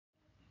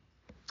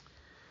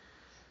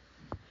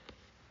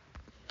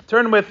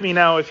Turn with me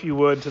now, if you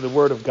would, to the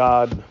Word of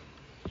God,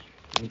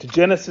 and to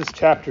Genesis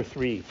chapter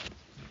 3.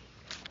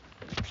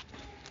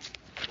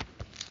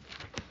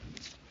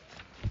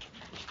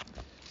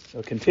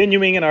 So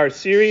continuing in our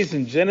series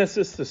in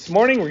Genesis this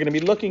morning, we're going to be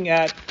looking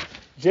at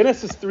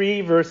Genesis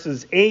 3,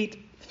 verses 8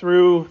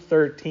 through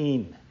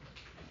 13.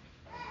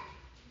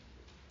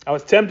 I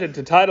was tempted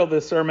to title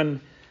this sermon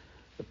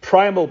The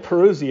Primal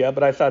Parousia,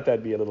 but I thought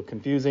that'd be a little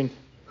confusing.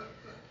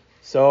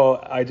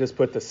 So I just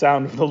put the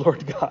sound of the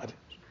Lord God.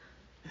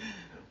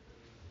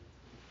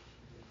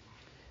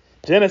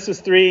 Genesis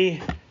 3,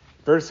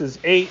 verses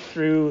 8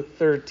 through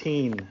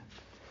 13.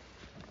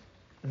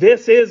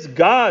 This is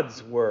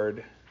God's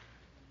word,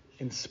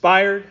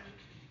 inspired,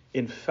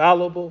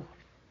 infallible,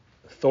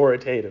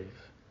 authoritative.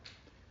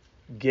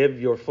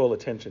 Give your full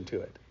attention to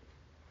it.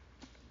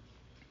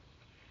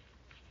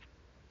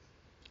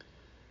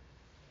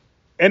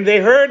 And they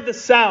heard the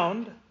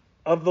sound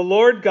of the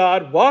Lord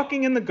God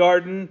walking in the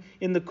garden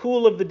in the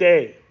cool of the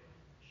day.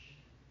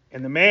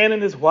 And the man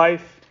and his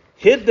wife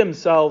hid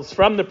themselves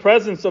from the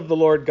presence of the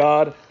Lord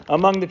God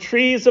among the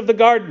trees of the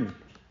garden.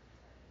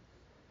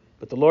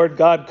 But the Lord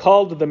God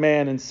called to the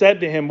man and said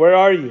to him, "Where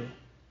are you?"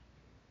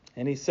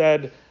 And he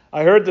said,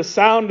 "I heard the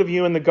sound of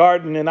you in the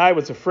garden, and I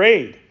was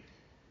afraid,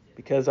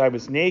 because I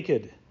was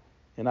naked,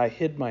 and I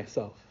hid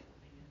myself."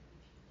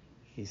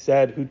 He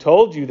said, "Who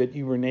told you that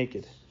you were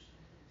naked?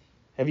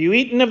 Have you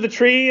eaten of the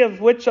tree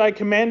of which I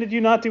commanded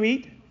you not to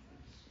eat?"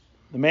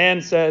 The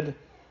man said,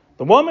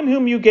 "The woman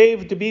whom you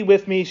gave to be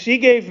with me, she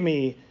gave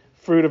me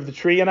fruit of the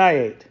tree, and I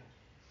ate."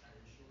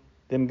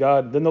 Then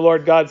the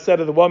Lord God said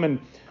to the woman,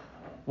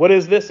 "What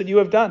is this that you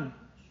have done?"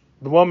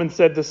 The woman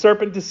said, "The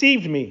serpent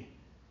deceived me,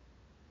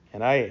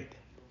 and I ate."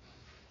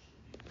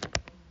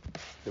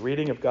 The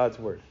reading of God's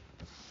word.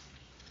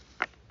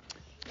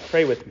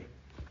 Pray with me.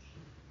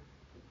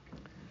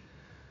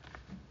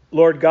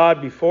 Lord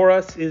God, before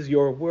us is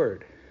your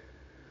word.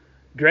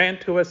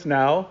 Grant to us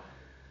now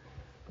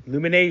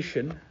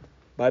illumination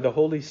by the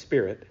Holy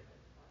Spirit.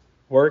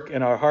 Work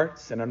in our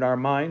hearts and in our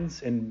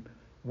minds, and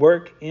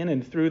work in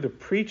and through the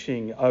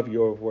preaching of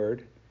your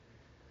word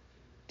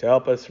to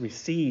help us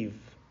receive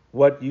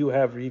what you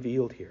have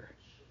revealed here.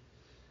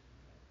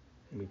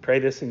 And we pray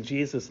this in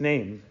Jesus'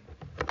 name.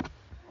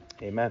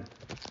 Amen.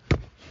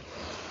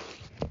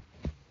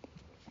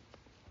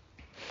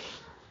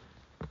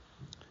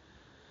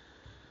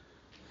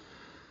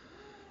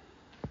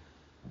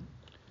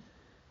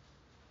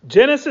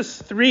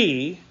 Genesis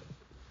 3,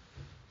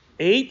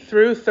 8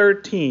 through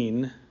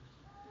 13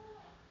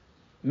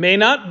 may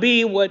not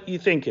be what you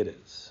think it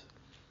is.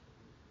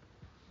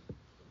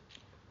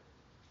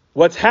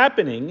 What's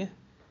happening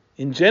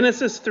in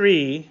Genesis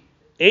 3,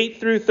 8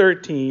 through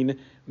 13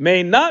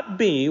 may not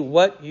be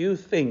what you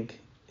think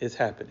is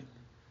happening.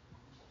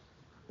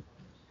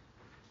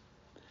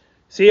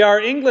 See, our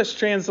English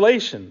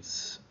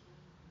translations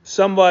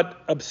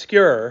somewhat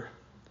obscure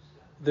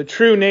the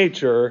true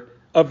nature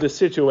of the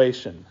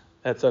situation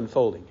that's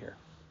unfolding here.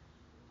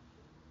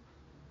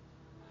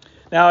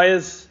 Now,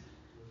 as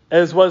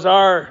was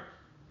our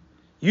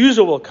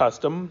usual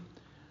custom,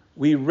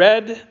 we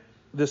read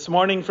this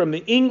morning from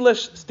the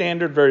English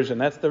Standard Version.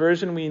 That's the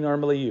version we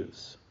normally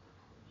use.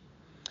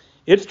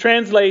 Its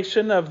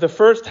translation of the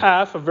first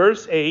half of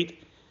verse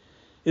 8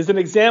 is an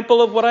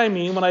example of what I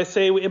mean when I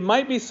say it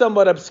might be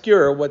somewhat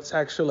obscure what's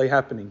actually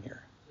happening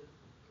here.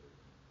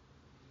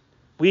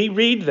 We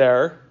read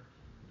there,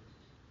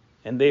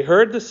 "And they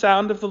heard the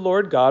sound of the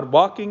Lord God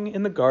walking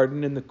in the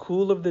garden in the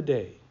cool of the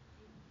day."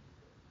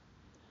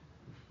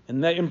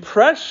 And the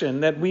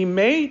impression that we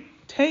may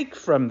take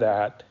from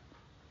that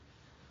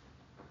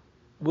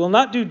will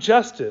not do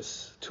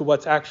justice to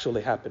what's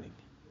actually happening,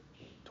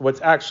 to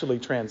what's actually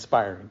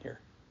transpiring here.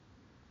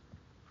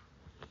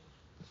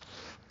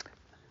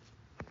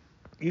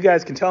 You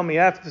guys can tell me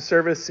after the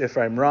service if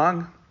I'm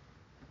wrong,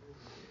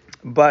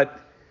 but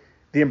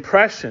the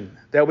impression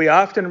that we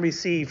often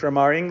receive from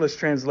our English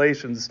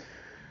translations,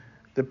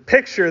 the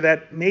picture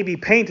that may be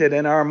painted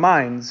in our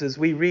minds as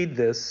we read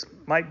this,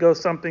 might go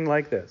something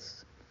like this.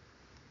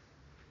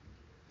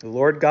 The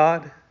Lord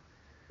God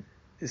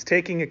is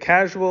taking a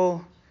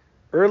casual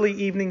early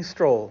evening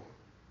stroll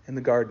in the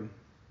garden.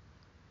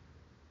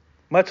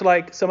 Much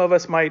like some of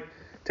us might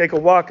take a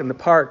walk in the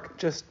park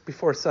just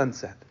before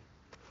sunset.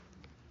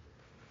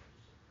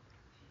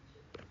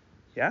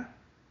 Yeah?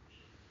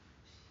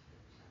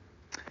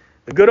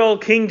 The good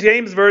old King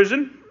James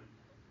Version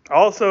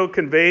also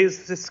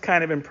conveys this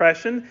kind of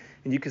impression,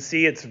 and you can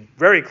see it's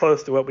very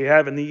close to what we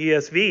have in the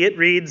ESV. It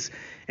reads,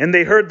 "And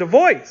they heard the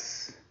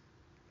voice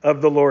of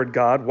the Lord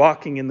God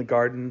walking in the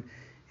garden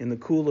in the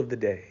cool of the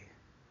day."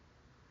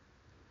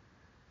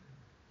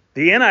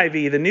 The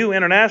NIV, the New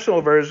International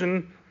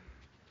Version,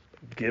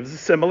 gives a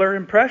similar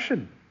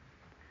impression.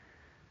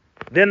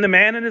 "Then the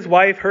man and his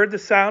wife heard the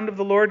sound of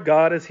the Lord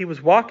God as he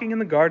was walking in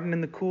the garden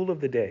in the cool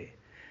of the day."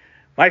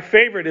 My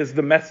favorite is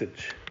the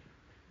Message.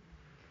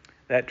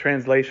 That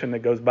translation that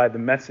goes by the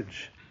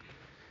Message.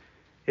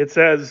 It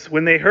says,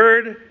 "When they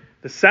heard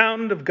the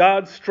sound of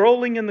God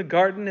strolling in the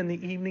garden in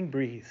the evening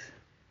breeze."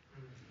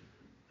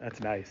 That's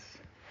nice.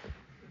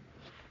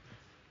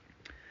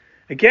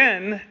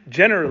 Again,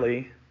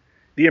 generally,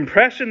 the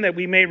impression that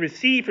we may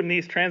receive from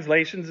these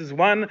translations is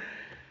one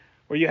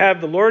where you have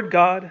the Lord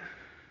God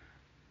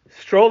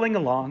strolling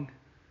along,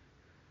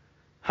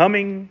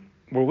 humming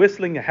or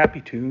whistling a happy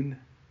tune,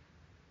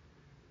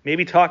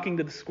 maybe talking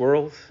to the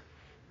squirrels,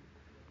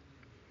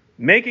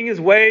 making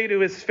his way to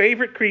his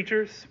favorite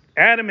creatures,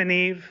 Adam and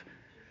Eve,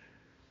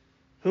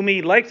 whom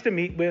he likes to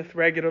meet with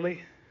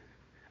regularly,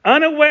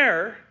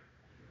 unaware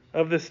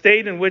of the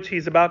state in which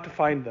he's about to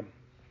find them.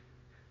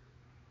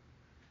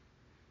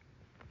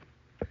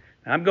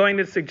 I'm going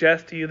to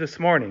suggest to you this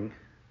morning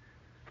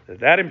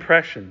that that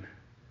impression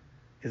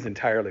is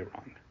entirely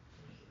wrong.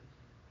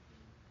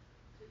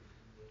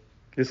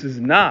 This is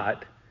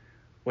not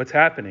what's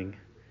happening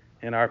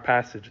in our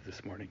passage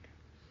this morning.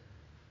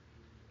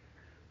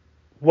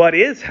 What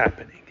is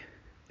happening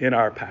in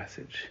our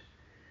passage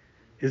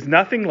is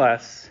nothing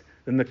less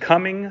than the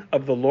coming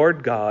of the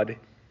Lord God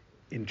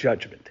in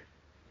judgment.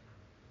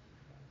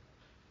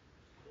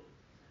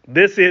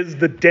 This is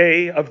the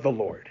day of the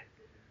Lord.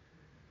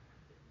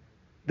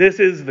 This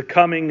is the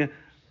coming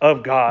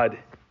of God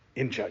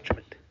in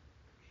judgment.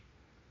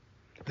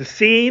 The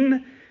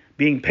scene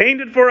being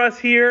painted for us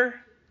here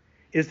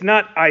is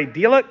not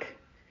idyllic,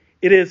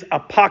 it is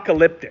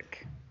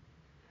apocalyptic.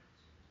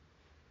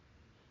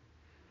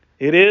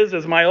 It is,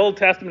 as my Old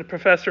Testament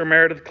professor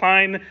Meredith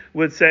Kline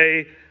would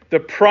say, the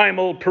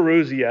primal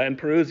Parousia, and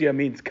Parousia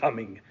means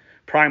coming.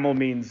 Primal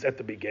means at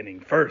the beginning,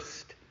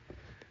 first.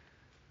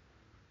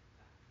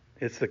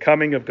 It's the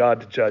coming of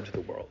God to judge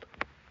the world.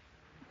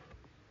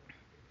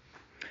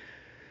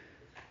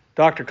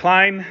 Dr.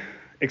 Kline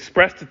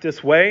expressed it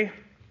this way.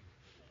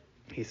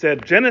 He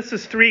said,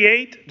 Genesis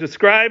 3:8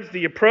 describes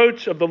the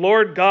approach of the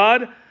Lord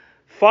God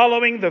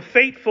following the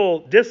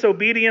fateful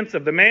disobedience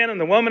of the man and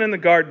the woman in the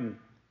garden.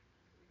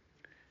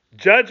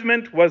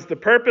 Judgment was the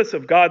purpose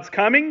of God's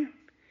coming,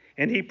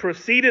 and he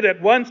proceeded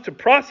at once to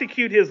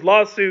prosecute his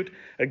lawsuit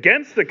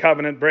against the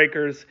covenant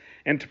breakers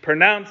and to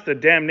pronounce the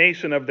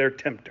damnation of their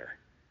tempter.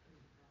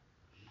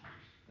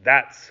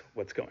 That's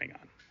what's going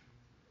on.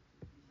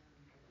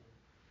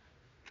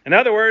 In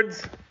other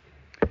words,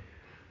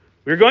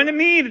 we're going to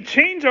need to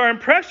change our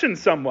impression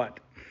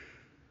somewhat.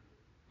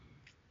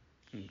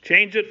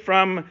 Change it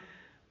from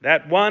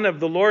that one of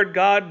the Lord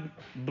God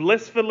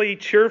blissfully,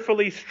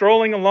 cheerfully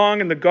strolling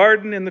along in the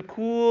garden in the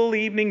cool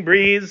evening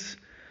breeze,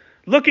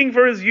 looking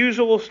for his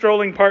usual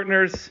strolling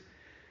partners,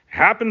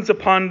 happens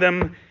upon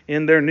them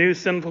in their new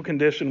sinful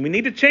condition. We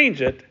need to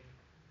change it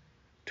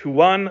to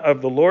one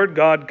of the Lord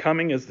God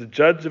coming as the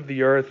judge of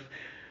the earth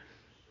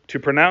to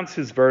pronounce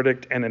his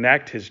verdict and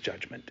enact his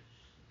judgment.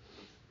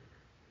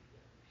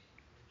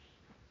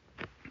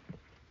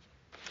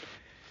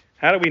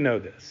 How do we know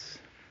this?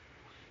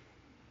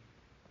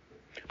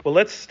 Well,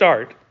 let's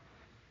start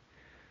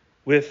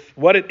with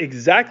what it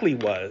exactly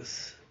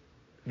was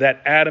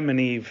that Adam and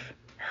Eve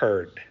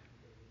heard.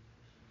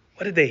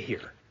 What did they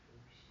hear?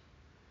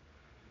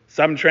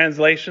 Some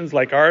translations,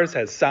 like ours,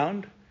 has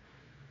sound.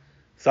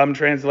 Some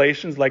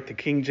translations, like the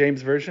King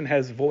James Version,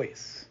 has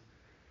voice.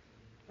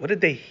 What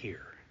did they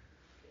hear?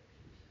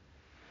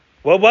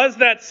 What was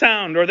that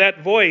sound or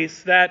that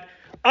voice that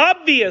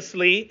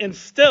obviously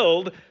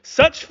instilled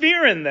such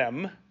fear in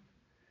them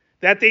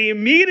that they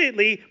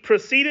immediately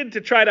proceeded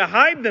to try to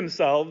hide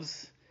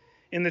themselves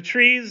in the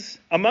trees,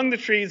 among the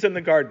trees in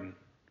the garden?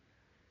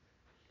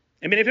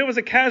 I mean, if it was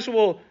a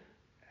casual,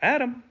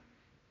 Adam,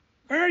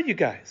 where are you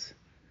guys?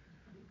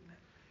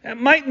 That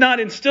might not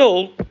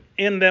instill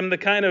in them the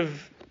kind of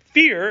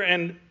fear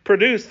and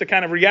produce the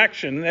kind of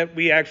reaction that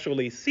we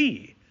actually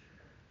see.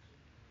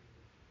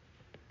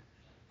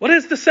 What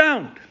is the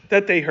sound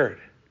that they heard?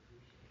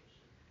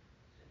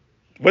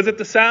 Was it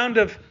the sound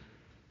of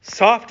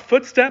soft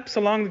footsteps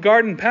along the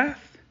garden path?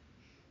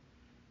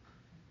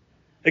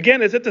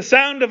 Again, is it the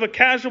sound of a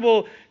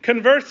casual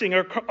conversing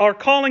or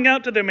calling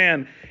out to the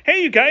man,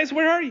 hey, you guys,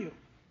 where are you?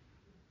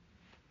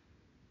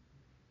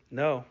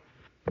 No,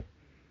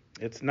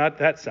 it's not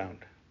that sound.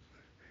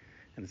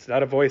 And it's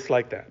not a voice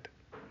like that.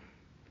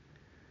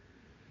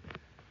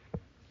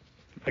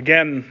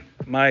 Again,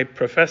 my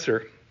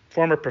professor,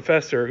 former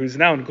professor, who's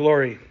now in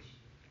glory,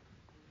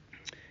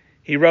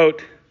 he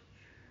wrote,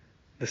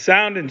 the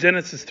sound in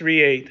Genesis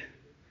 3:8,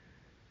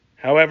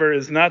 however,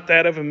 is not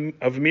that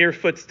of mere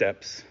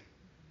footsteps.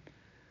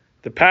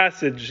 The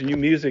passage, you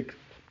music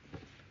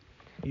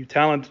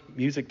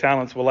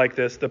talents will like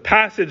this. The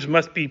passage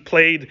must be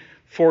played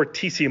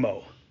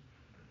fortissimo.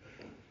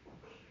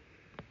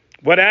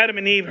 What Adam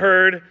and Eve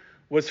heard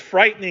was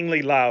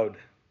frighteningly loud.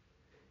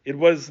 It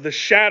was the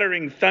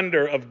shattering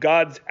thunder of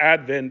God's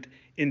advent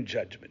in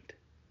judgment.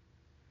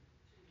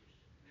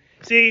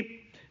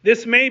 See,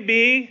 this may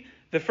be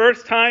the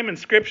first time in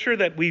Scripture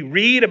that we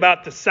read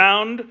about the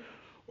sound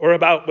or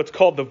about what's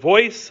called the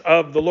voice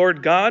of the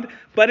Lord God,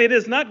 but it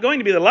is not going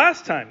to be the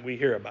last time we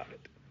hear about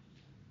it.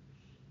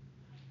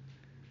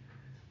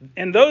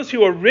 And those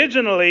who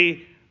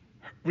originally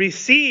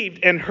received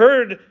and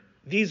heard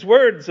these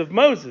words of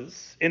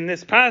Moses in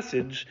this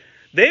passage,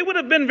 they would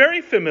have been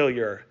very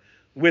familiar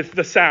with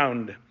the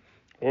sound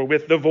or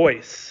with the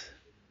voice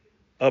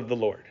of the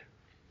Lord.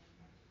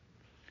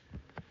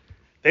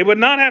 They would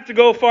not have to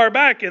go far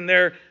back in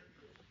their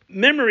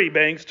memory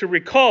banks to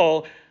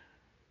recall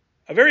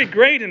a very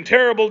great and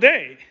terrible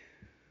day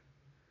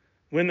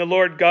when the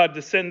Lord God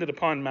descended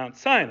upon Mount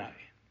Sinai.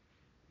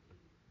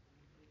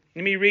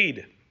 Let me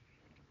read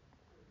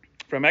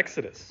from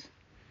Exodus.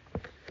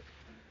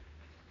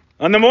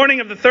 On the morning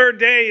of the third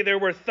day, there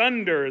were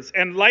thunders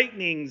and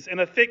lightnings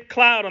and a thick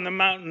cloud on the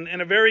mountain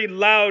and a very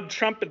loud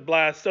trumpet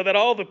blast, so that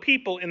all the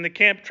people in the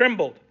camp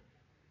trembled.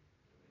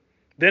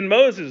 Then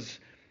Moses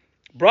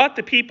brought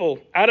the people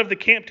out of the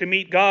camp to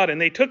meet God,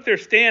 and they took their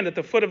stand at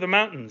the foot of the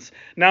mountains.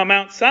 Now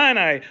Mount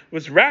Sinai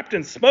was wrapped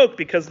in smoke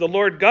because the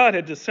Lord God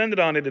had descended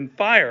on it in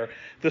fire.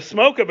 The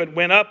smoke of it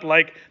went up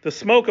like the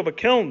smoke of a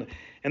kiln,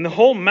 and the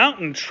whole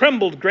mountain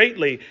trembled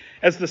greatly.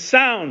 As the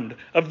sound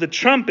of the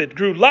trumpet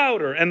grew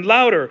louder and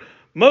louder,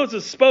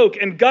 Moses spoke,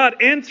 and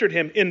God answered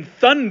him in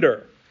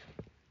thunder.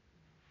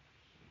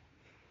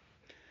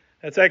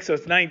 That's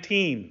Exodus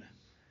 19,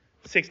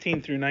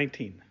 16 through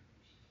 19.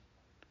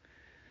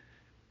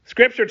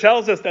 Scripture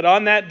tells us that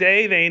on that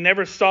day they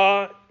never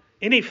saw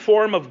any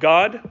form of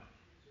God,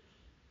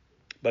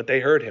 but they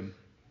heard him.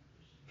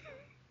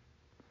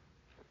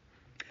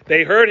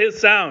 They heard his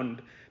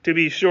sound, to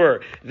be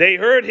sure. They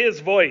heard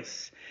his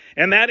voice.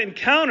 And that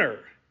encounter,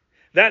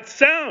 that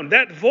sound,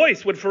 that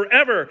voice would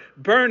forever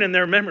burn in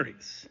their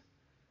memories.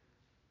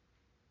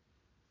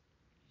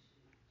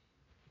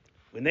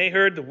 When they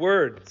heard the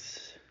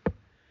words,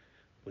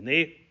 when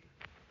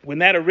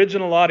that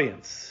original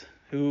audience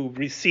who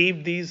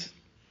received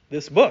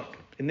this book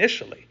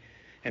initially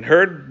and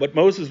heard what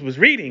Moses was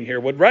reading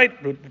here,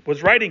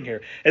 was writing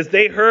here, as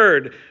they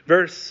heard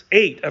verse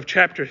 8 of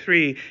chapter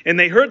 3, and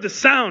they heard the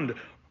sound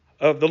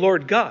of the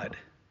Lord God,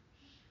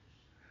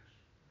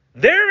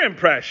 their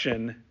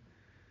impression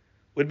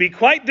would be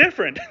quite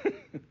different,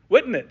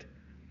 wouldn't it?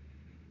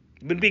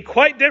 It would be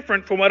quite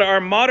different from what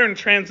our modern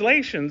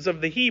translations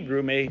of the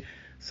Hebrew may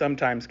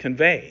sometimes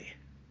convey.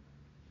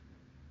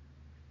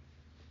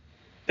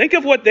 Think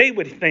of what they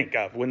would think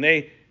of when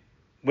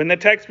the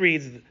text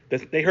reads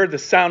that they heard the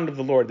sound of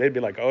the Lord. They'd be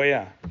like, oh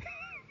yeah.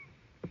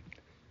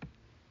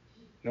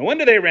 No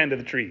wonder they ran to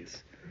the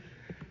trees.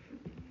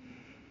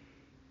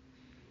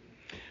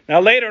 Now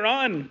later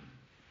on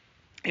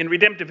in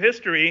redemptive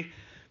history,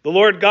 the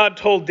Lord God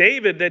told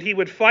David that he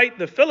would fight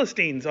the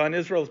Philistines on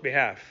Israel's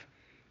behalf.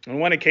 On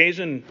one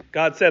occasion,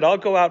 God said, I'll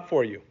go out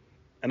for you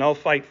and I'll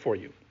fight for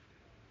you.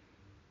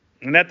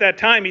 And at that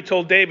time, he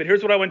told David,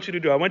 here's what I want you to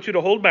do. I want you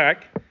to hold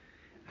back,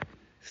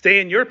 stay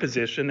in your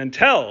position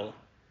until,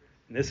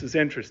 and this is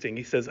interesting,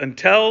 he says,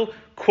 until,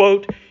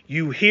 quote,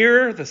 you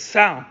hear the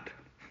sound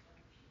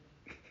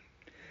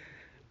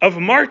of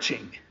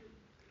marching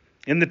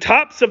in the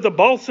tops of the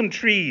balsam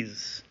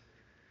trees.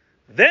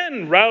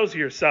 Then rouse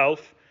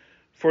yourself,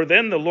 for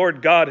then the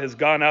Lord God has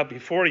gone out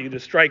before you to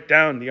strike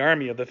down the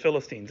army of the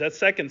Philistines. That's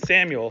 2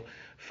 Samuel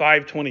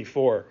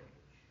 5:24.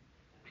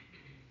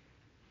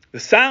 The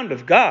sound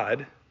of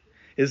God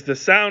is the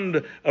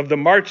sound of the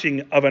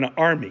marching of an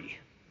army.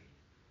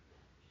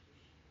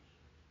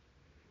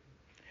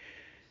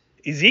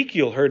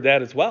 Ezekiel heard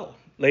that as well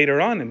later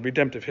on in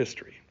redemptive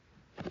history.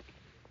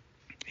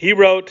 He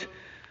wrote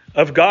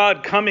of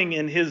God coming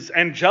in his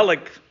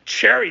angelic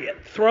chariot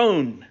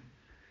throne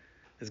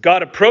as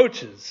God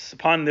approaches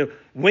upon the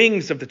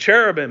wings of the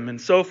cherubim and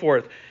so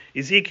forth.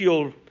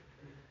 Ezekiel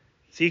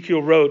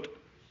wrote,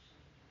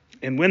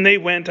 and when they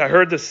went, I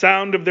heard the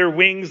sound of their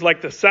wings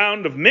like the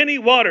sound of many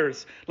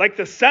waters, like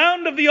the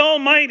sound of the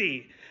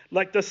Almighty,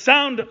 like the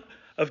sound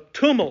of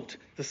tumult,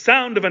 the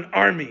sound of an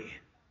army.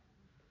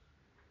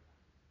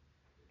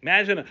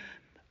 Imagine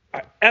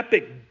an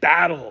epic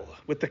battle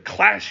with the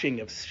clashing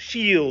of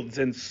shields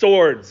and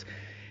swords.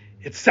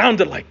 It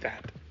sounded like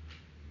that.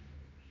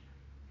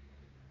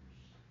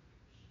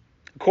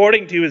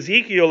 According to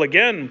Ezekiel,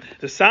 again,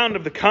 the sound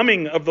of the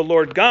coming of the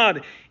Lord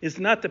God is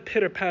not the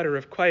pitter-patter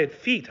of quiet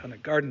feet on a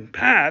garden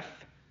path.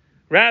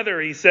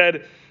 Rather, he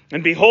said,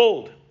 and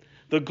behold,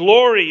 the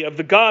glory of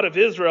the God of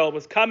Israel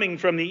was coming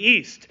from the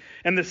east,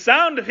 and the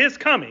sound of his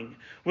coming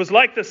was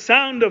like the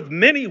sound of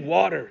many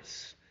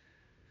waters,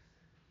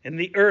 and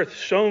the earth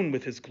shone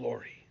with his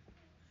glory.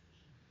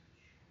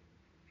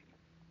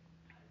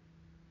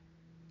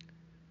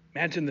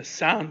 Imagine the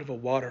sound of a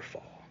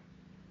waterfall.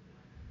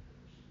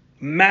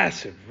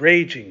 Massive,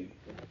 raging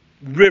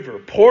river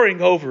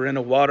pouring over in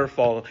a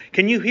waterfall.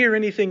 Can you hear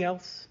anything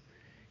else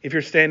if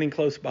you're standing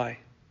close by?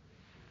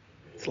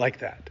 It's like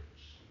that.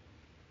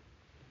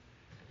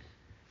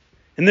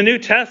 In the New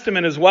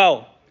Testament as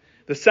well,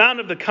 the sound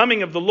of the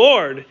coming of the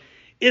Lord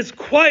is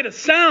quite a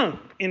sound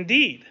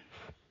indeed.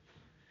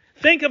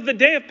 Think of the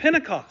day of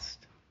Pentecost.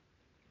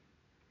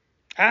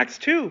 Acts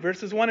 2,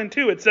 verses 1 and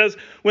 2. It says,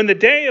 when the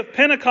day of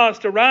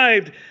Pentecost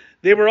arrived,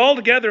 they were all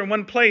together in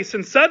one place,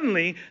 and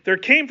suddenly there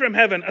came from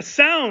heaven a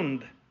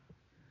sound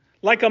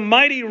like a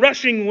mighty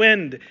rushing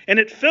wind, and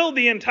it filled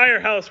the entire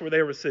house where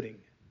they were sitting.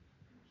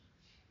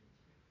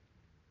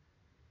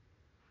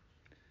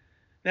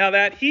 Now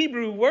that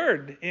Hebrew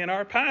word in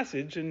our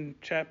passage in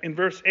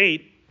verse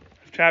 8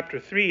 of chapter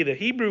 3, the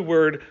Hebrew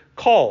word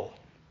call,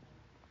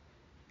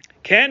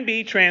 can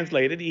be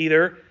translated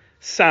either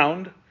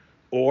sound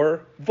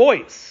or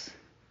voice.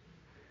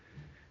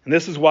 And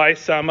this is why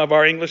some of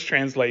our English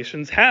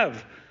translations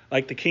have,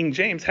 like the King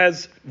James,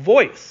 has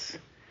voice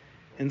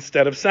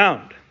instead of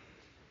sound.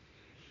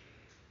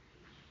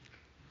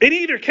 In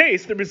either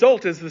case, the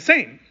result is the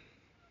same.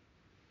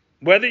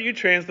 Whether you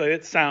translate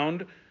it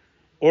sound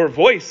or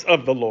voice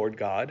of the Lord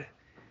God,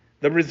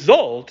 the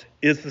result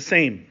is the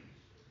same.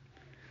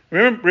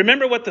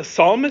 Remember what the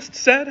psalmist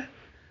said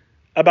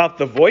about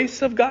the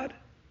voice of God?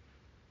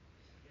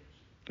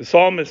 The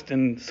psalmist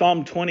in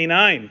Psalm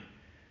 29,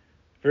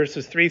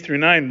 verses 3 through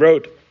 9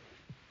 wrote,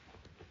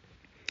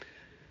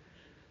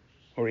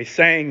 or he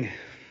sang,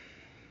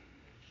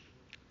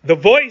 "The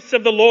voice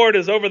of the Lord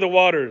is over the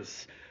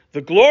waters.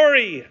 The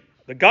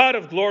God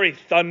of glory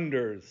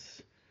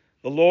thunders.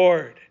 The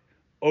Lord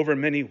over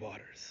many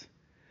waters.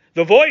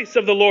 The voice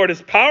of the Lord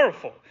is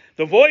powerful.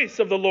 The voice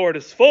of the Lord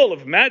is full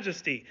of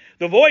majesty.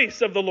 The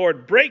voice of the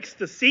Lord breaks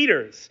the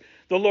cedars.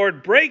 The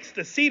Lord breaks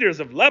the cedars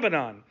of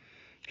Lebanon.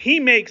 He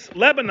makes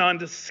Lebanon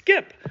to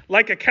skip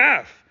like a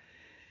calf,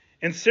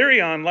 and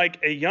Sirion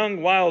like a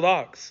young wild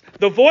ox.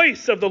 The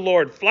voice of the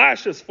Lord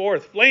flashes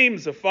forth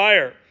flames of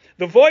fire.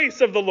 The voice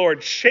of the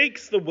Lord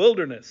shakes the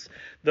wilderness.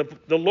 The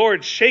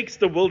Lord shakes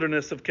the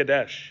wilderness of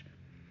Kadesh.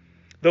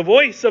 The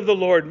voice of the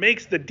Lord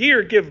makes the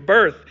deer give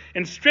birth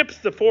and strips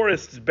the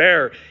forests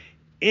bare.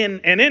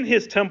 In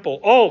his temple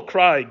all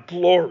cry,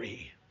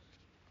 glory."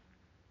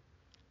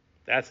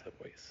 That's the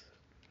voice.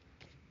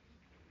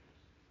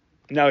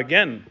 Now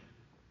again,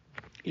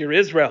 you're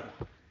Israel.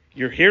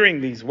 You're hearing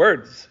these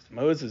words.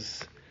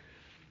 Moses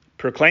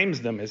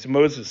proclaims them, as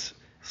Moses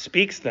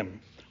speaks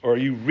them, or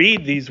you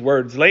read these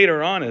words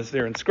later on as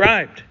they're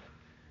inscribed.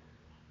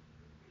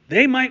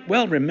 They might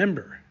well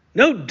remember.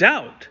 No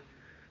doubt,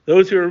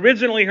 those who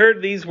originally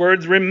heard these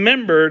words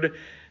remembered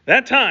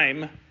that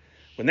time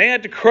when they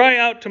had to cry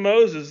out to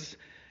Moses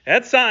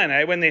at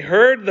Sinai, when they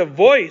heard the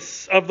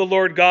voice of the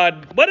Lord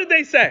God. What did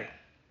they say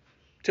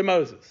to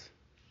Moses?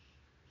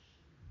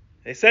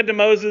 They said to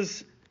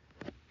Moses,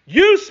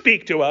 "You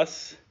speak to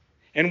us,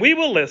 and we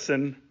will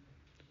listen,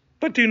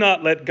 but do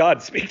not let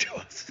God speak to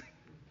us,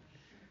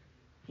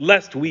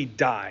 lest we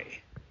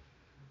die."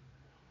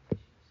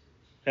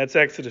 That's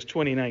Exodus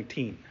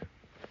 20:19.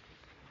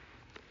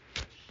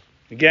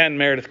 Again,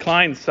 Meredith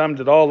Kline summed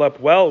it all up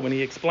well when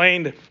he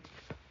explained,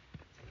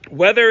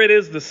 whether it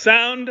is the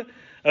sound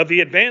of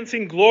the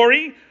advancing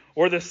glory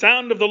or the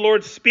sound of the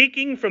Lord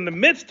speaking from the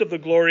midst of the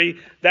glory,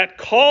 that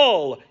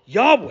call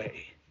Yahweh,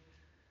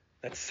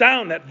 that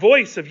sound, that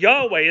voice of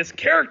Yahweh is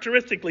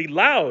characteristically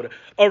loud,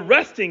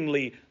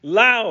 arrestingly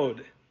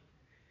loud.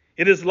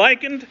 It is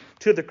likened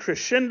to the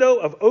crescendo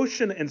of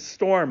ocean and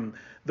storm,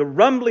 the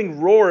rumbling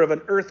roar of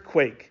an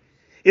earthquake.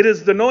 It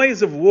is the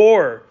noise of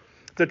war,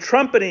 the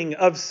trumpeting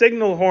of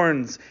signal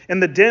horns,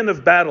 and the din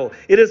of battle.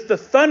 It is the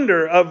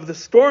thunder of the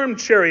storm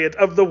chariot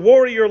of the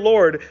warrior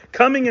Lord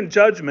coming in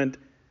judgments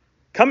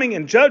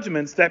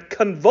that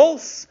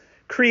convulse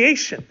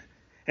creation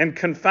and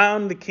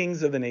confound the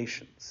kings of the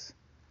nations.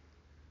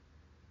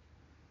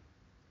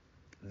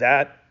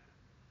 That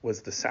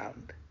was the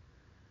sound.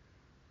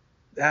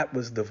 That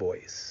was the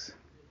voice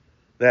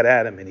that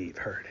Adam and Eve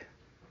heard.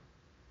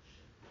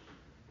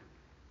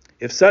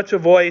 If such a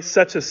voice,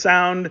 such a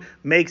sound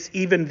makes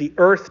even the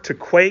earth to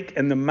quake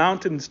and the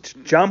mountains to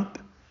jump,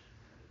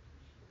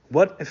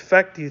 what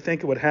effect do you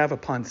think it would have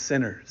upon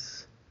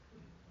sinners?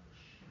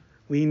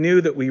 We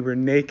knew that we were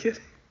naked.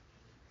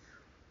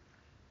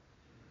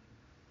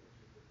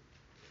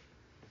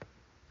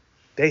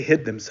 They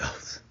hid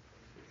themselves.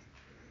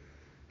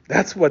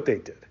 That's what they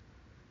did.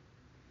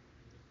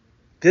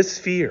 This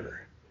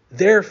fear,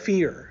 their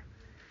fear,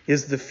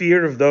 is the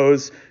fear of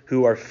those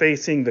who are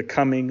facing the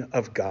coming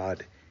of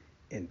God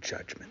in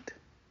judgment.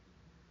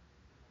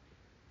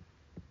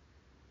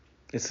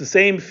 It's the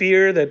same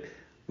fear that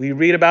we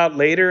read about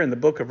later in the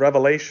book of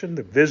Revelation,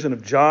 the vision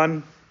of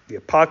John, the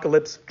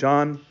apocalypse of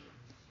John.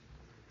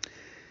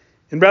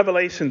 In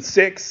Revelation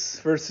 6,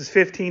 verses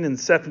 15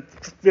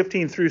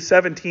 through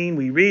 17,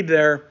 we read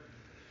there,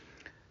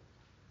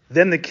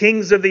 "Then the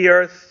kings of the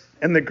earth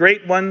and the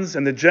great ones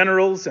and the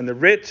generals and the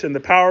rich and the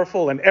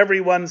powerful and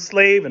everyone,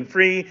 slave and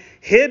free,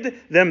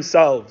 hid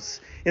themselves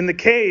in the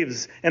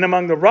caves and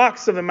among the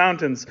rocks of the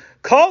mountains,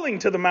 calling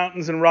to the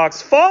mountains and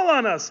rocks, 'Fall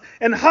on us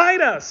and hide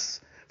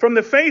us from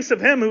the face of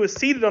him who is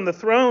seated on the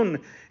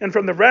throne and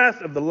from the wrath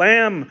of the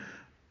Lamb.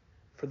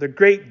 For the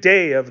great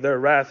day of their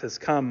wrath has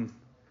come,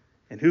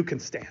 and who can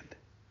stand?'"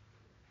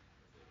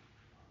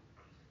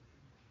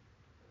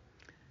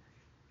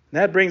 And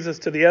that brings us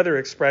to the other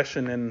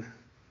expression in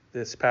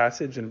this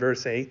passage in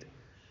verse 8.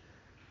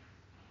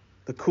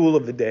 The cool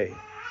of the day.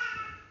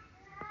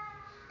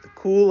 The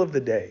cool of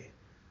the day.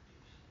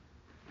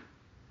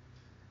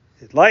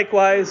 It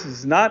likewise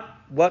is not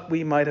what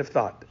we might have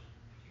thought.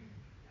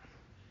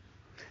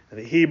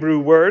 The Hebrew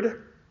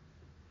word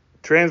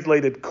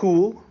translated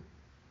cool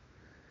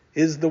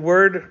is the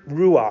word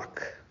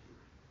ruach,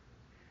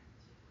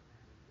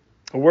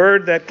 a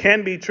word that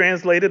can be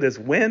translated as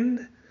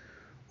wind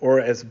or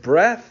as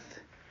breath,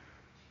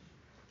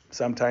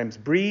 sometimes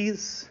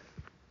breeze,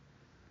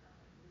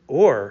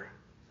 or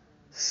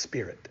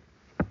spirit.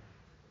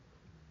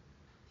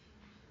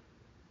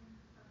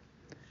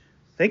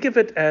 Think of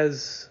it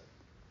as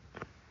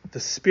the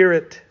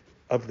spirit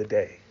of the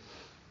day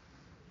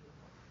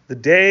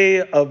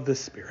of the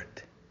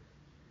Spirit.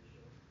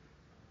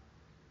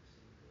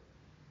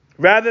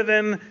 Rather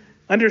than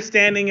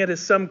understanding it as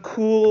some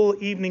cool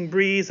evening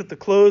breeze at the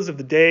close of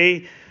the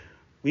day,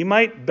 we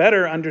might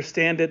better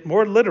understand it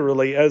more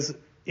literally as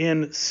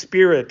in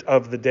spirit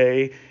of the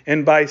day.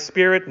 And by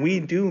spirit, we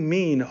do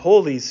mean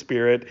Holy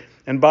Spirit.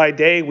 And by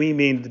day, we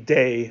mean the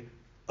day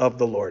of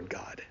the Lord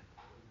God.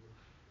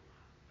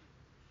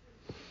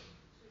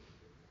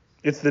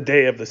 It's the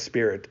day of the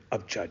Spirit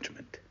of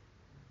judgment.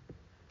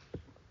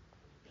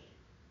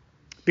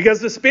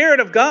 Because the Spirit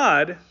of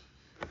God,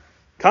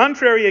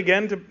 contrary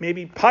again to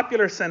maybe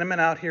popular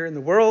sentiment out here in the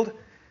world,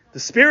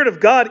 the Spirit of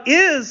God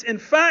is, in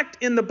fact,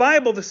 in the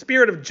Bible, the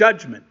Spirit of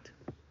judgment.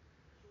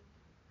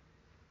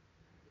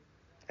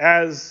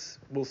 As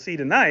we'll see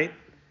tonight,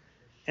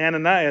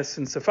 Ananias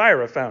and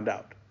Sapphira found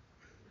out.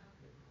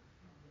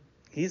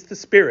 He's the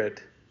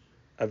Spirit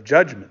of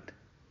judgment.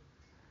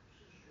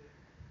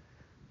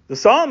 The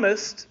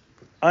psalmist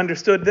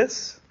understood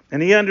this, and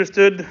he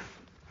understood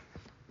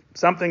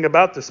something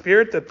about the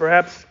Spirit that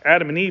perhaps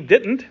Adam and Eve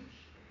didn't,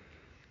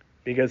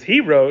 because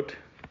he wrote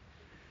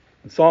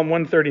in Psalm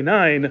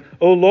 139,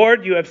 "O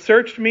Lord, you have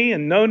searched me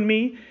and known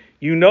me.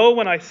 You know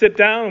when I sit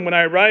down and when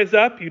I rise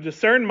up. You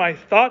discern my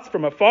thoughts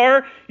from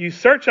afar. You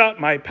search out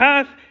my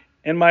path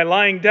and my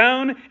lying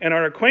down, and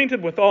are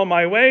acquainted with all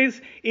my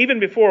ways. Even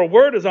before a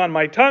word is on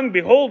my tongue,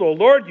 behold, O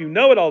Lord, you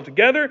know it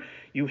altogether.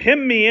 You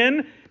hem me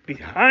in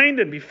behind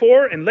and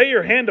before, and lay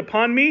your hand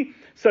upon me.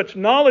 Such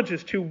knowledge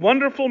is too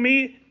wonderful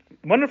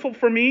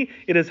for me.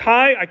 It is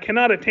high, I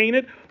cannot attain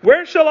it.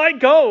 Where shall I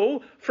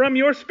go from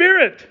your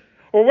Spirit?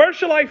 Or where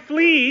shall I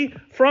flee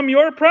from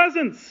your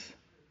presence?"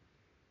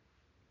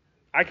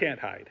 I can't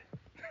hide,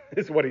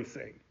 is what he's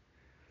saying.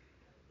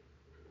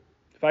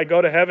 If I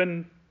go to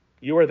heaven,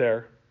 you are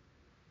there.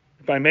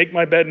 If I make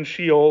my bed in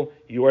Sheol,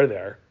 you are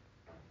there.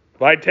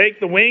 If I take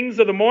the wings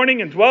of the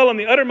morning and dwell in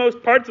the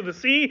uttermost parts of the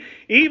sea,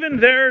 even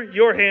there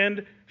your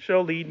hand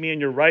shall lead me,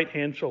 and your right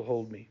hand shall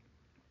hold me.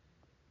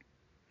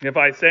 If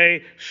I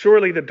say,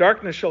 surely the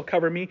darkness shall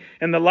cover me,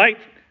 and the light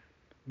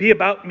be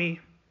about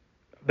me,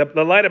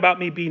 the light about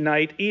me be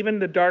night, even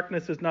the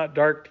darkness is not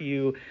dark to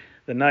you,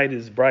 the night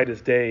is bright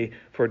as day,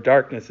 for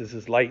darkness is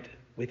as light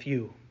with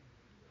you.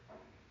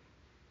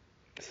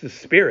 It's the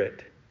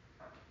Spirit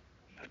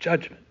of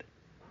judgment.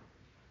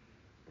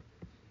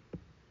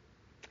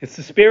 It's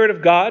the Spirit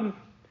of God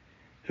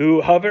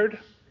who hovered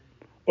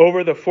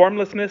over the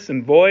formlessness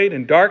and void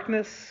and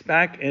darkness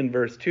back in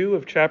verse 2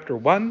 of chapter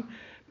 1.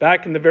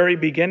 Back in the very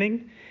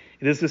beginning,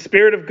 it is the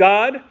Spirit of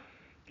God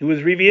who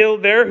was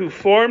revealed there, who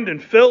formed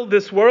and filled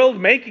this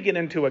world, making it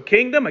into a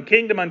kingdom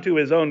unto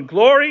his own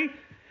glory.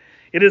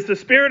 It is the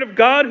Spirit of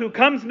God who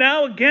comes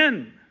now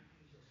again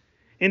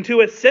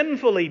into a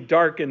sinfully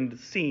darkened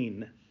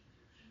scene,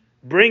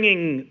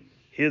 bringing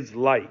his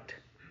light.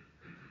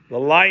 The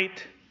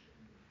light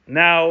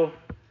now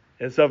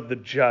is of the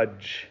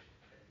judge.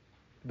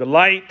 The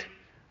light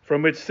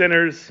from which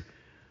sinners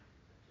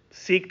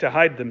seek to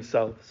hide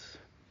themselves,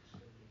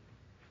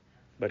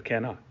 but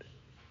cannot.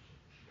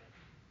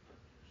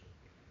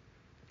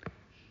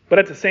 But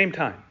at the same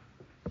time,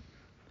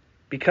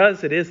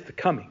 because it is the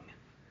coming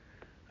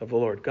of the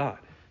Lord God,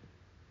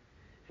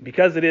 and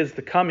because it is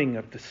the coming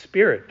of the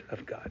Spirit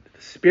of God,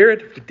 the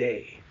Spirit of the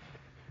day,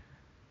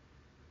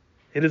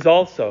 it is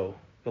also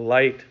the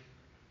light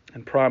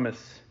and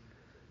promise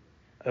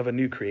of a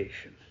new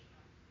creation,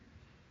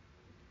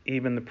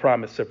 even the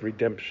promise of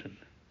redemption.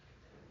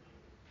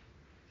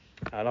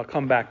 And I'll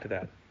come back to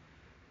that.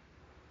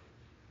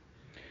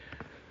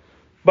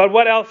 But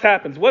what else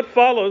happens? What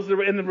follows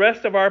in the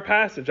rest of our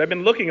passage? I've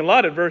been looking a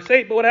lot at verse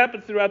 8, but what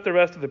happens throughout the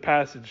rest of the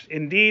passage?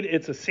 Indeed,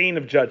 it's a scene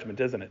of judgment,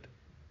 isn't it?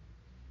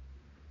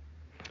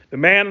 The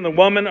man and the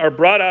woman are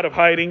brought out of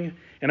hiding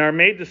and are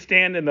made to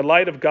stand in the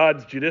light of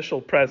God's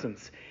judicial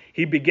presence.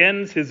 He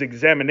begins his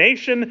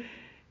examination,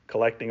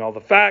 collecting all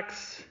the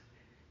facts,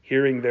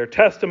 hearing their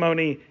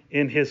testimony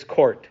in his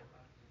court.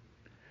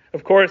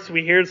 Of course,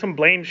 we hear some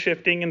blame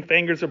shifting and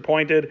fingers are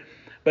pointed,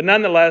 but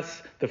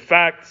nonetheless, the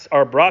facts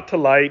are brought to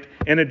light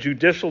and a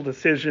judicial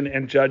decision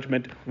and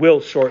judgment will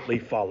shortly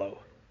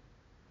follow.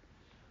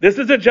 This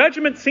is a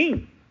judgment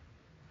scene.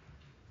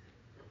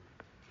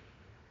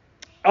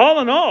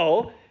 All in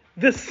all,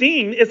 this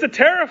scene is a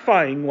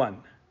terrifying one.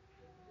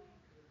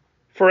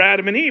 For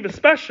Adam and Eve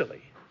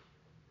especially.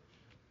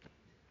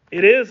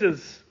 It is,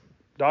 as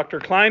Dr.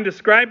 Klein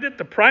described it,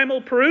 the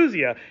primal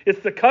parousia.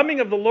 It's the coming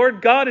of the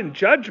Lord God in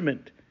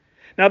judgment.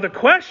 Now the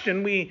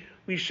question we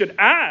should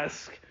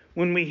ask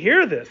when we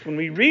hear this, when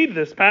we read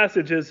this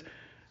passage is,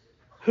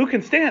 who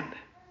can stand?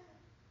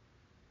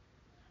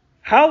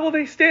 How will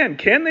they stand?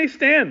 Can they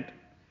stand?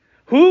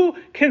 Who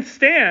can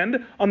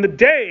stand on the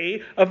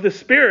day of the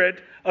Spirit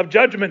of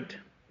judgment?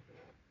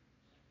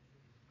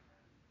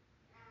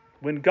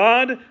 When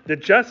God, the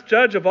just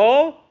judge of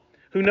all,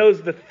 who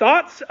knows the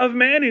thoughts of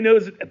man, who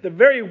knows the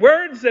very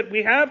words that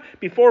we have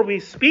before we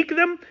speak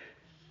them,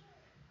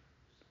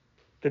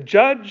 the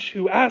judge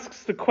who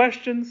asks the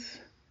questions,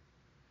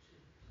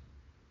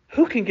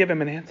 who can give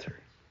him an answer?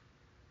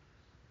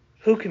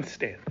 Who can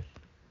stand?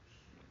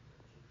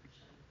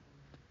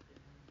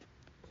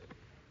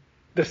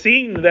 The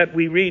scene that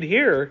we read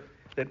here,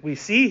 that we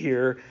see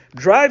here,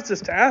 drives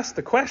us to ask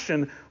the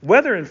question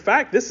whether in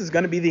fact this is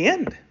going to be the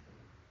end.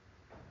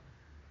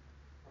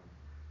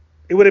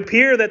 It would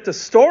appear that the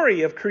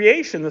story of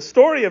creation, the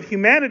story of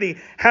humanity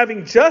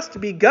having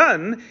just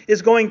begun,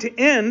 is going to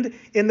end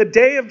in the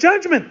day of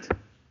judgment.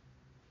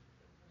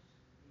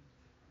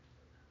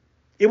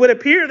 It would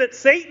appear that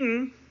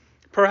Satan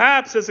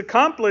perhaps has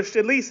accomplished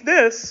at least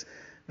this,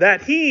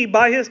 that he,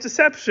 by his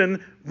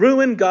deception,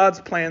 ruined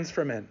God's plans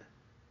for men.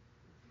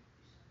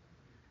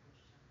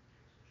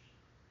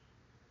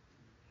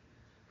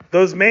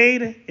 Those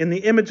made in the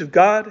image of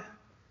God,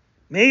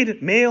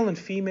 made male and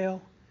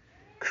female,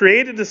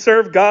 created to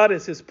serve God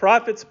as his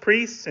prophets,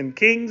 priests, and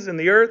kings in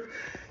the earth,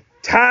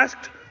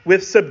 tasked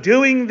with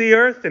subduing the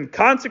earth and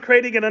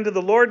consecrating it unto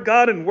the Lord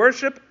God in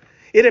worship.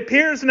 It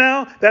appears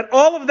now that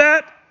all of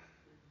that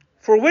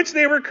for which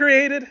they were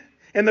created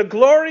and the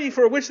glory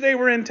for which they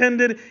were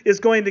intended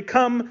is going to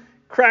come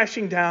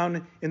crashing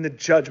down in the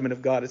judgment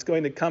of God. It's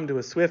going to come to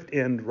a swift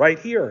end right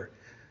here,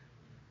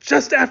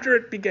 just after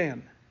it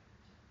began.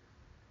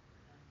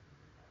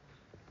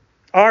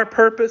 Our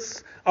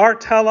purpose, our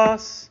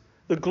telos,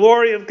 the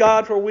glory of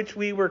God for which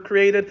we were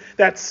created,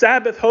 that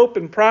Sabbath hope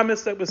and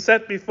promise that was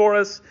set before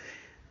us,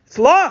 it's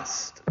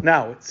lost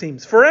now, it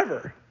seems,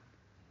 forever.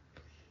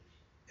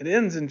 It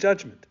ends in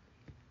judgment.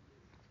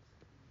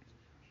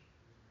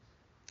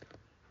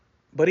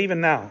 But even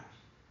now,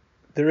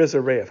 there is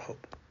a ray of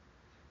hope.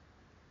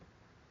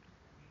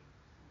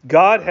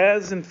 God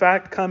has, in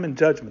fact, come in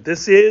judgment.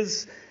 This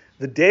is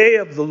the day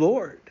of the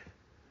Lord.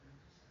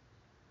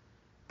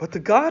 But the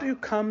God who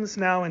comes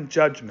now in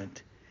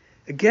judgment,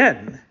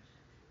 again,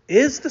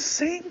 is the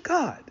same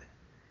God,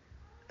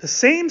 the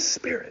same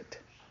Spirit,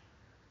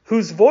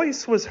 whose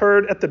voice was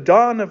heard at the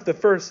dawn of the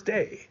first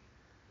day.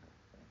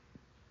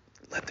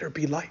 Let there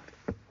be light.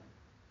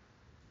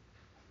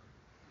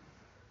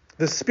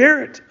 The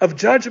Spirit of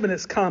judgment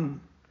has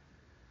come.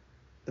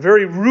 The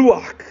very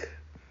Ruach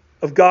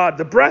of God,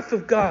 the breath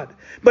of God.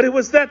 But it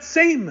was that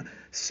same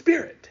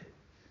Spirit,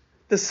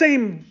 the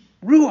same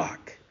Ruach,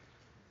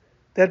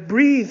 that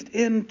breathed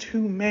into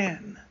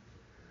man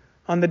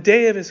on the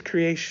day of his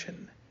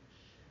creation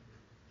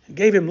and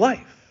gave him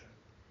life.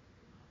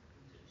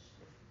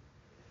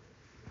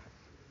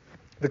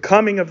 The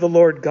coming of the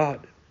Lord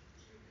God,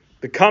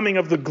 the coming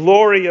of the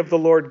glory of the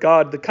Lord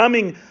God, the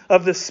coming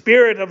of the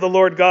Spirit of the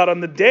Lord God on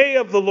the day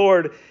of the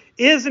Lord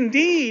is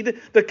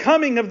indeed the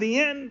coming of the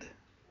end.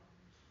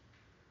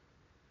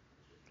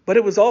 But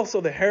it was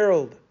also the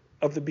herald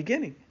of the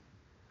beginning,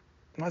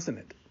 wasn't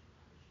it?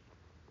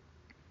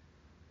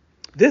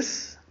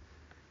 This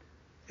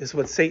is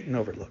what Satan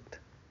overlooked.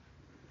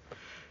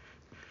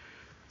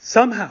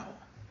 Somehow,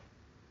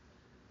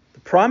 the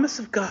promise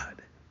of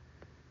God,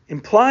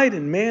 implied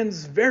in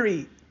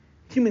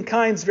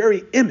humankind's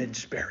very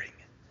image bearing,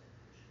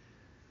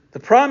 the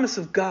promise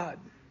of God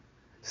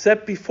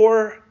set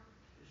before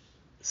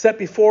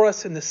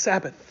us in the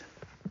Sabbath,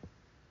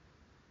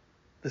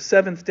 the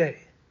seventh day,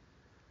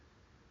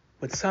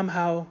 would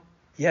somehow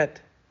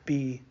yet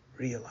be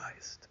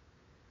realized.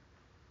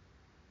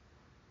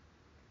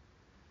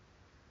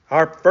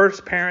 Our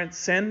first parents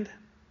sinned,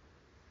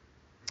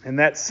 and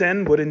that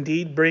sin would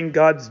indeed bring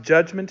God's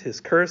judgment,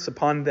 his curse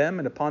upon them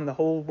and upon the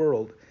whole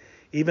world,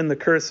 even the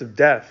curse of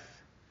death.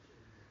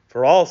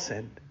 For all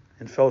sinned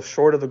and fell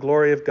short of the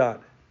glory of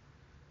God.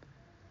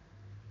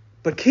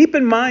 But keep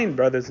in mind,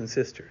 brothers and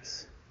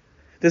sisters,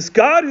 this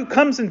God who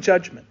comes in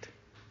judgment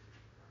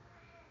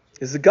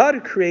is the God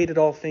who created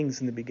all things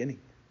in the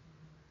beginning,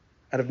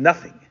 out of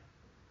nothing.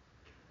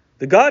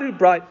 The God who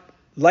brought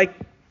light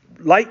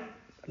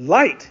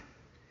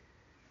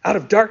out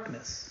of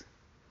darkness.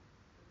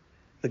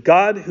 The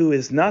God who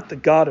is not the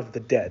God of the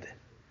dead,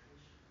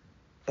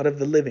 but of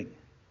the living.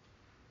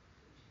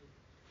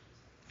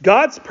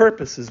 God's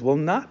purposes will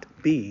not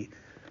be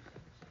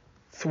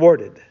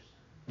thwarted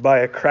by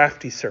a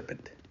crafty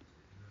serpent,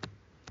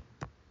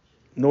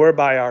 nor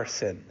by our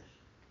sin.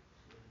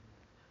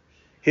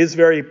 His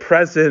very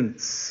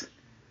presence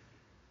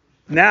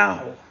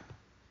now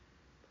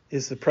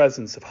is the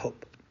presence of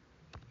hope.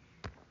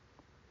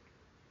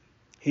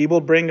 He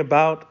will bring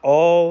about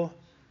all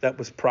that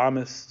was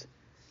promised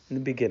in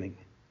the beginning.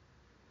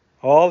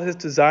 All his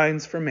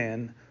designs for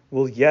man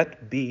will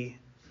yet be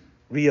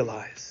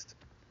realized.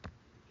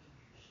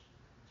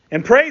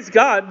 And praise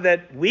God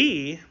that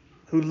we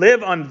who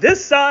live on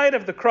this side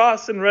of the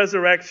cross and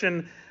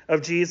resurrection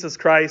of Jesus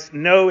Christ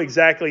know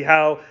exactly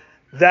how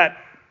that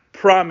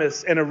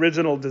promise and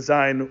original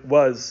design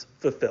was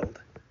fulfilled.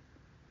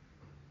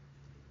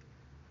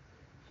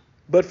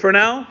 But for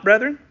now,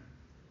 brethren,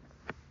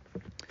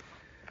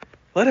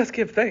 let us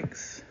give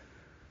thanks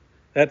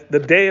that the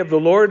day of the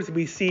Lord, as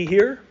we see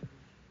here,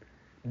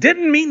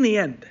 didn't mean the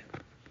end.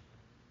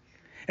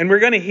 And we're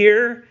going to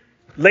hear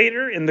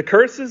later in the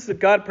curses that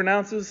God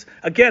pronounces,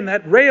 again,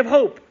 that ray of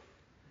hope,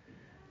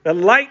 the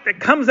light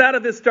that comes out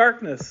of this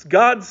darkness.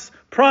 God's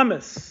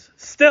promise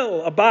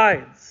still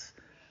abides.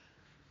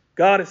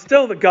 God is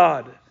still the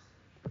God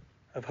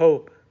of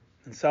hope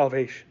and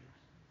salvation.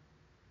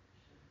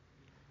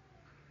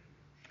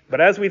 But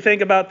as we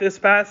think about this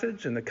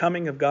passage and the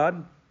coming of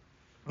God,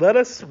 let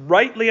us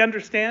rightly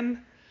understand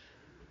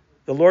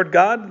the Lord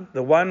God,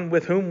 the one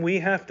with whom we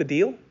have to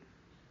deal.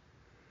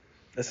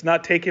 Let's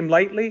not take him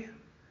lightly.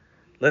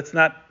 Let's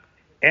not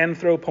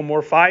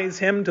anthropomorphize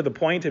him to the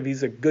point of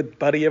he's a good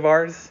buddy of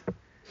ours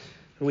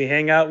who we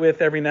hang out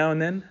with every now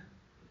and then.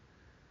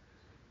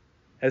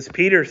 As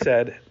Peter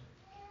said,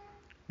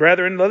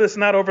 brethren, let us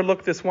not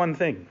overlook this one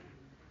thing,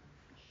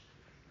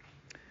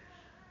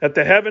 that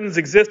the heavens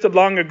existed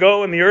long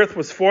ago, and the earth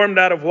was formed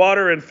out of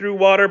water and through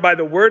water by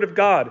the word of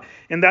God,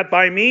 and that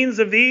by means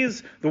of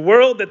these, the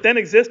world that then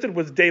existed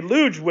was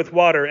deluged with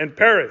water and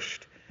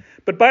perished.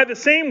 But by the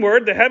same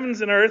word, the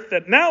heavens and earth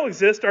that now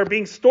exist are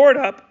being stored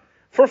up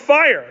for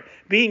fire,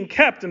 being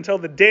kept until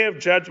the day of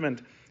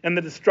judgment and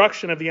the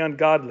destruction of the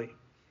ungodly.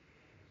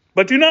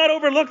 But do not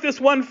overlook this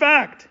one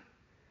fact,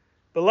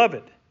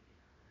 beloved,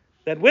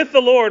 that with the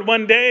Lord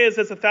 1 day is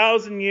as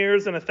 1,000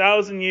 years, and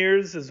 1,000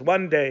 years is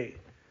 1 day.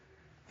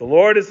 The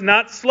Lord is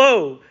not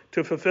slow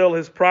to fulfill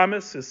his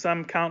promise, as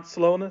some count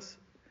slowness,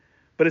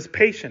 but is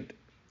patient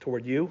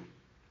toward you,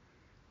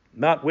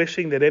 not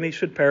wishing that any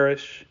should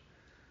perish,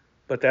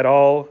 but that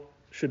all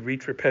should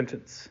reach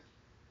repentance.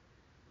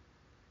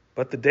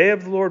 But the day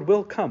of the Lord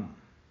will come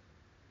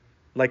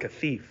like a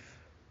thief.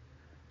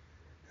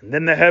 And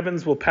then the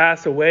heavens will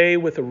pass away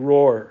with a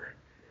roar,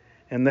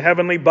 and the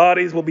heavenly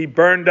bodies will be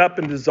burned up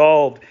and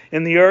dissolved,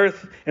 and the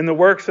earth and the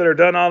works that are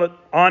done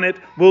on it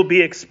will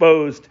be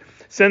exposed.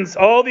 Since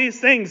all these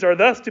things are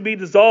thus to be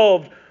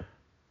dissolved,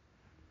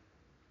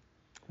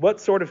 what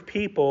sort of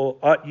people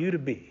ought you to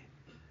be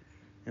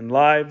in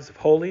lives of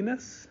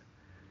holiness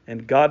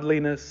and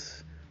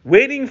godliness,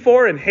 waiting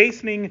for and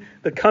hastening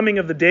the coming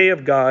of the day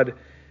of God,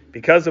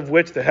 because of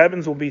which the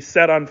heavens will be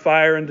set on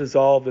fire and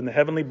dissolved, and the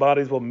heavenly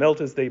bodies will melt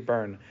as they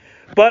burn.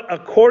 But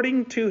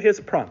according to his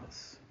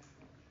promise,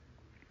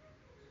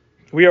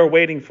 we are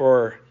waiting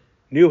for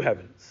new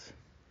heavens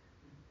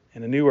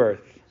and a new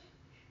earth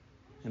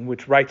in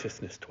which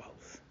righteousness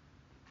dwells.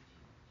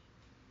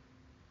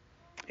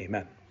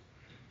 Amen.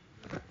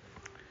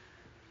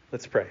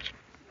 Let's pray.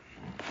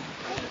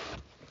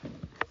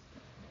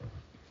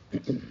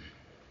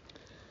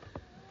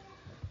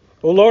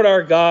 O Lord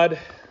our God,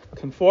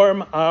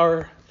 conform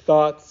our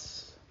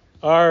thoughts,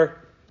 our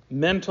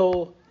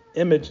mental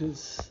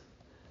images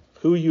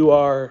of who you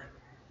are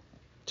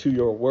to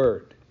your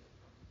word.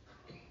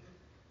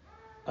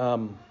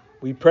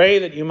 We pray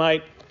that you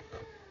might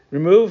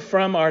remove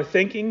from our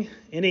thinking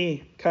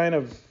any kind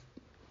of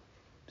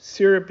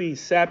syrupy,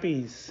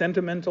 sappy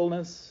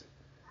sentimentalness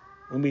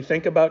when we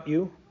think about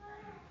you,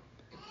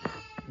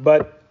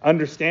 but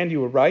understand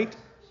you aright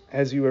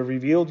as you have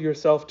revealed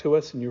yourself to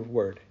us in your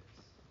word.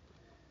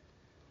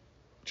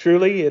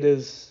 Truly, it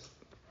is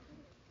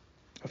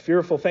a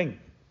fearful thing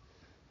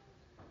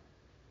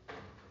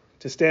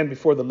to stand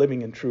before the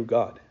living and true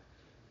God.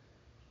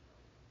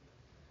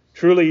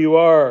 Truly, you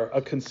are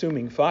a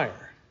consuming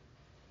fire.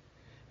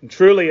 And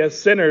truly, as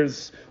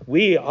sinners,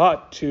 we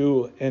ought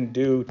to and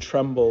do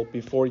tremble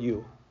before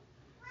you.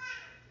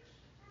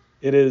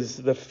 It is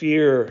the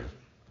fear,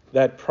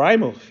 that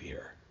primal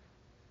fear,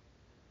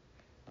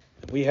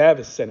 that we have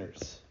as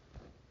sinners.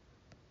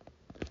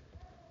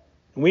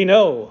 We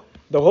know,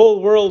 the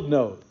whole world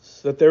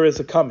knows, that there is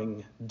a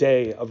coming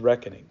day of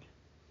reckoning.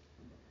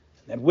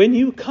 And when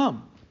you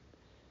come,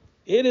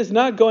 it is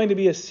not going to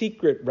be a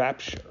secret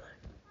rapture.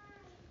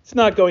 It's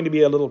not going to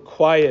be a little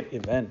quiet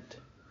event.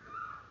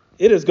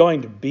 It is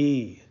going to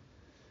be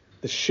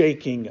the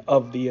shaking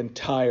of the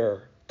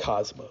entire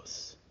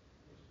cosmos.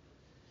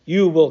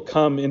 You will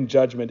come in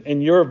judgment,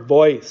 and your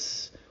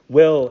voice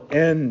will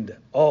end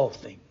all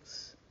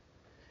things.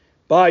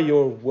 By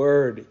your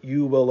word,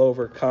 you will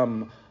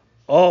overcome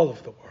all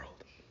of the world.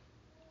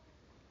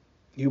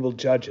 You will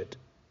judge it,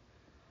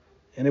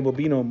 and it will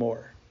be no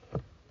more.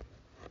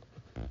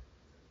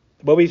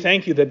 But we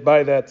thank you that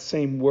by that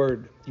same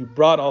word, you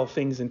brought all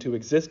things into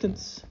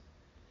existence,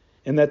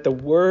 and that the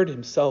Word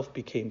himself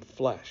became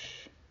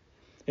flesh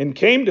and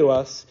came to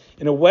us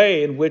in a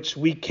way in which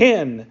we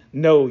can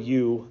know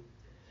you,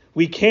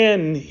 we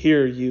can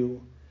hear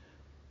you,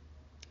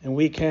 and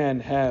we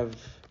can have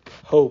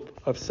hope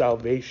of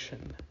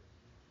salvation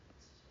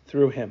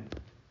through him.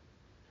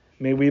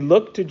 May we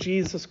look to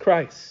Jesus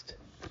Christ.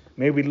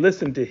 May we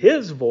listen to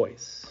his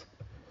voice.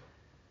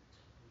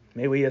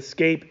 May we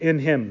escape in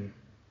him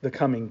the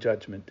coming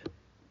judgment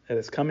that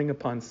is coming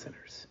upon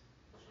sinners.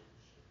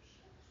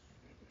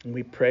 And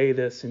we pray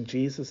this in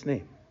Jesus'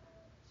 name.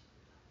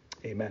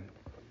 Amen.